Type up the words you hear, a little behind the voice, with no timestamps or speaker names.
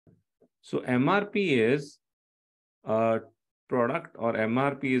So MRP is a product, or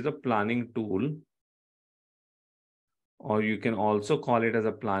MRP is a planning tool, or you can also call it as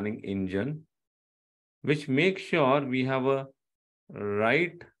a planning engine, which makes sure we have a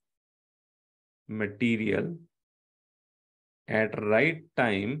right material at right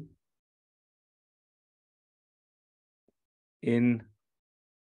time in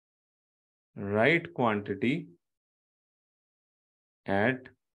right quantity at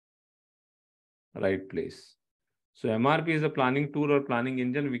right place. So MRP is a planning tool or planning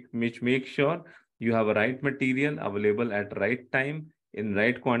engine which makes sure you have a right material available at right time in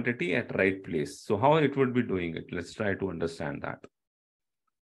right quantity at right place. So how it would be doing it? Let's try to understand that.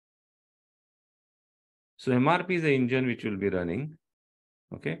 So MRP is the engine which will be running.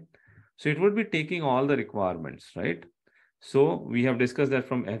 Okay. So it would be taking all the requirements, right? So we have discussed that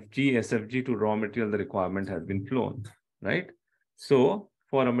from FG, SFG to raw material, the requirement has been flown, right? So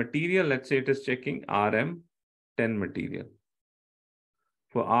for a material, let's say it is checking RM10 material.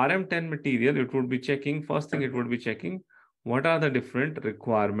 For RM10 material, it would be checking, first thing it would be checking, what are the different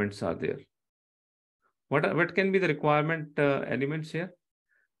requirements are there? What can be the requirement elements here?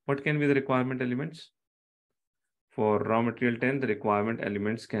 What can be the requirement elements? For raw material 10, the requirement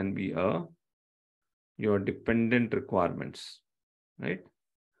elements can be your dependent requirements, right?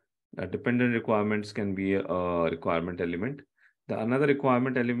 Dependent requirements can be a requirement element. The another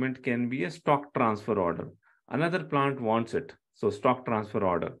requirement element can be a stock transfer order. Another plant wants it. So stock transfer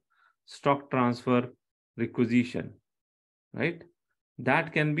order, stock transfer requisition, right?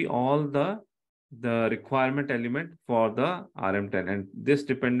 That can be all the requirement element for the RM10. And this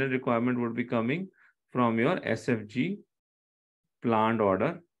dependent requirement would be coming from your SFG plant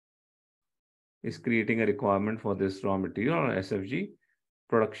order is creating a requirement for this raw material, or SFG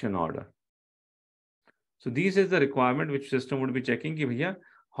production order. So this is the requirement which system would be checking ki bhaiya,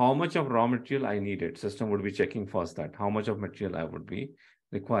 how much of raw material I needed. System would be checking first that how much of material I would be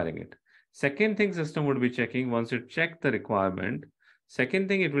requiring it. Second thing system would be checking, once it checked the requirement, second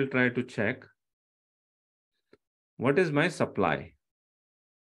thing it will try to check, what is my supply?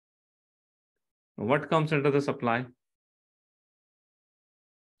 What comes under the supply?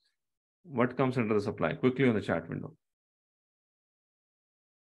 What comes under the supply? Quickly on the chat window.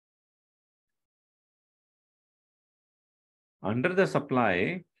 Under the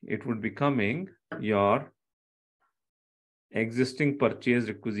supply, it would be coming your existing purchase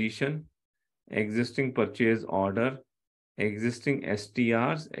requisition, existing purchase order, existing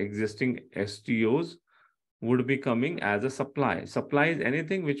STRs, existing STOs would be coming as a supply. Supply is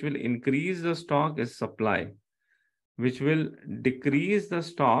anything which will increase the stock is supply. Which will decrease the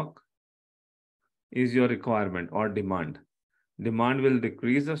stock is your requirement or demand. Demand will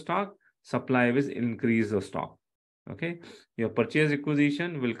decrease the stock, supply will increase the stock. Okay, your purchase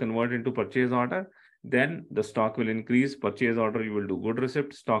requisition will convert into purchase order, then the stock will increase, purchase order you will do good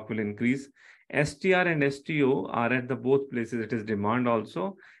receipt, stock will increase. STR and STO are at the both places, it is demand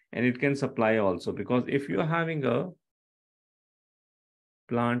also and it can supply also, because if you are having a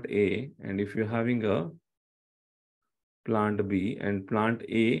plant A and if you're having a plant B and plant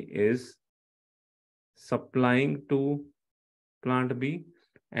A is supplying to plant B,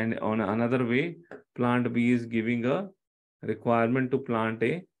 and on another way, plant B is giving a requirement to plant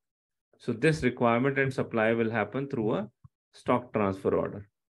A. So this requirement and supply will happen through a stock transfer order.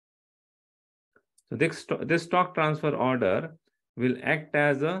 So this stock transfer order will act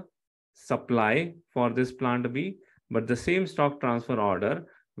as a supply for this plant B, but the same stock transfer order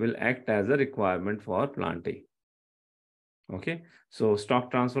will act as a requirement for plant A. Okay, so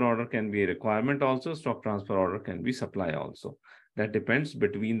stock transfer order can be a requirement also, stock transfer order can be supply also. That depends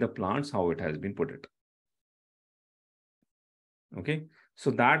between the plants how it has been put it. Okay, so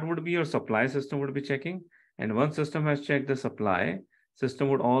that would be your supply system would be checking. And once system has checked the supply, system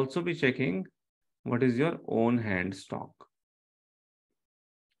would also be checking what is your own hand stock.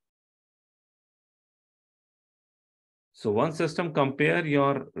 So once system compare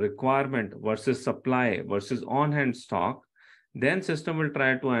your requirement versus supply versus on hand stock, then system will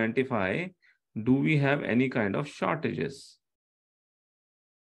try to identify, do we have any kind of shortages?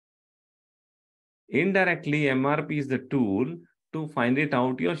 Indirectly, MRP is the tool to find it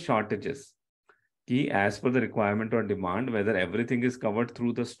out your shortages. Key as per the requirement or demand, whether everything is covered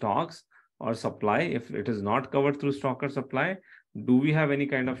through the stocks or supply. If it is not covered through stock or supply, do we have any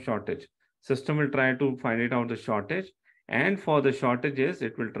kind of shortage? System will try to find it out the shortage, and for the shortages,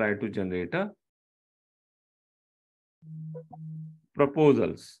 it will try to generate a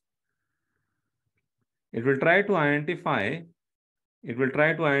proposals. It will try to identify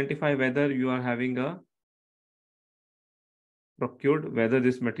whether you are having a procured, whether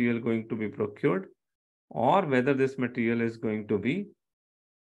this material is going to be procured or whether this material is going to be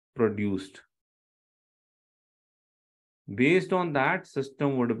produced. Based on that,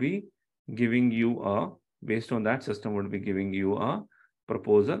 system would be giving you a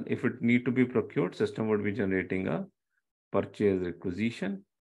proposal. If it need to be procured, system would be generating a purchase requisition.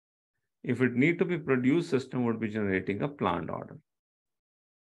 If it need to be produced, system would be generating a planned order.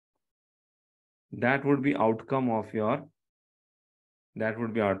 That would be outcome of your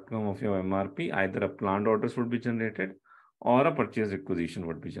MRP. Either a planned orders would be generated or a purchase requisition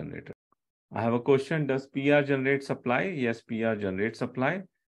would be generated. I have a question. Does PR generate supply? Yes, PR generates supply.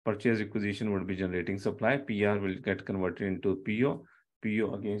 Purchase requisition would be generating supply. PR will get converted into PO.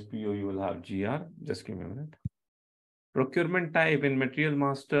 PO against PO, you will have GR. Just give me a minute. Procurement type in Material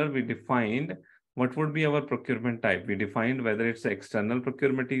Master, we defined what would be our procurement type. We defined whether it's an external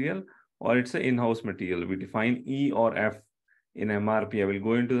procure material or it's an in-house material. We define E or F in MRP. I will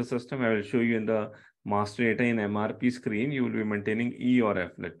go into the system. I will show you in the master data in MRP screen. You will be maintaining E or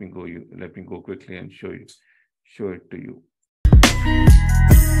F. Let me go quickly and show it to you.